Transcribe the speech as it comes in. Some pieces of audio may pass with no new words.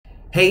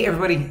Hey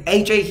everybody,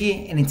 AJ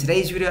here, and in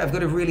today's video I've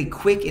got a really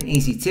quick and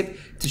easy tip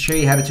to show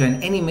you how to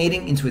turn any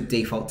meeting into a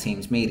default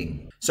Teams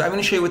meeting. So I'm going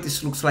to show you what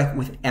this looks like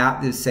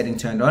without this setting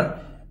turned on.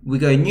 We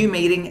go new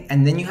meeting,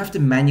 and then you have to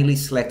manually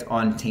select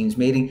on Teams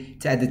meeting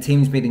to add the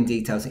Teams meeting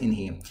details in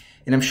here.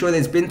 And I'm sure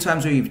there's been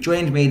times where you've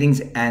joined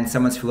meetings and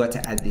someone's forgot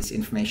to add this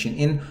information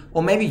in,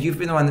 or maybe you've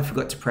been the one that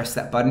forgot to press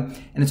that button.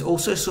 And it's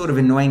also sort of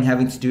annoying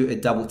having to do a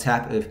double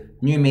tap of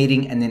new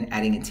meeting and then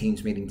adding a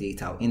Teams meeting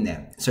detail in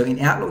there. So in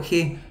Outlook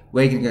here,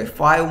 we're going to go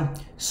File,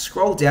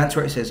 scroll down to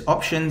where it says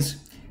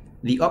Options.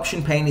 The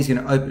option pane is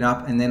going to open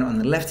up, and then on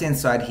the left-hand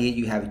side here,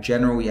 you have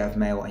General, you have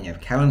Mail, and you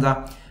have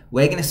Calendar.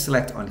 We're going to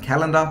select on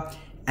Calendar,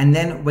 and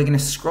then we're going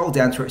to scroll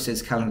down to where it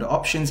says Calendar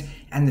Options,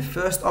 and the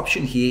first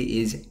option here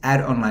is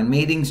Add Online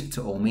Meetings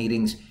to All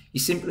Meetings.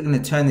 You're simply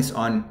going to turn this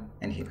on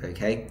and hit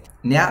OK.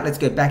 Now let's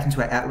go back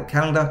into our Outlook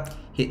calendar,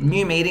 hit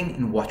New Meeting,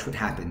 and watch what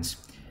happens.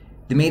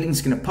 The meeting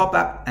is going to pop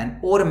up,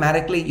 and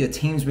automatically your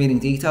Teams meeting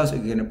details are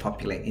going to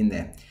populate in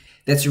there.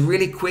 That's a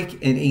really quick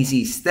and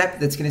easy step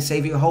that's going to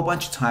save you a whole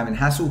bunch of time and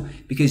hassle,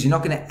 because you're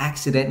not going to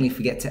accidentally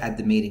forget to add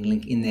the meeting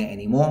link in there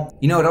anymore.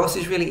 You know what else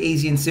is really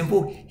easy and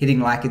simple?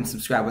 Hitting like and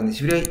subscribe on this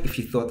video if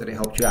you thought that it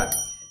helped you out.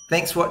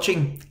 Thanks for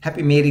watching,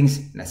 happy meetings,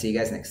 and I'll see you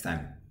guys next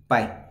time.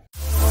 Bye.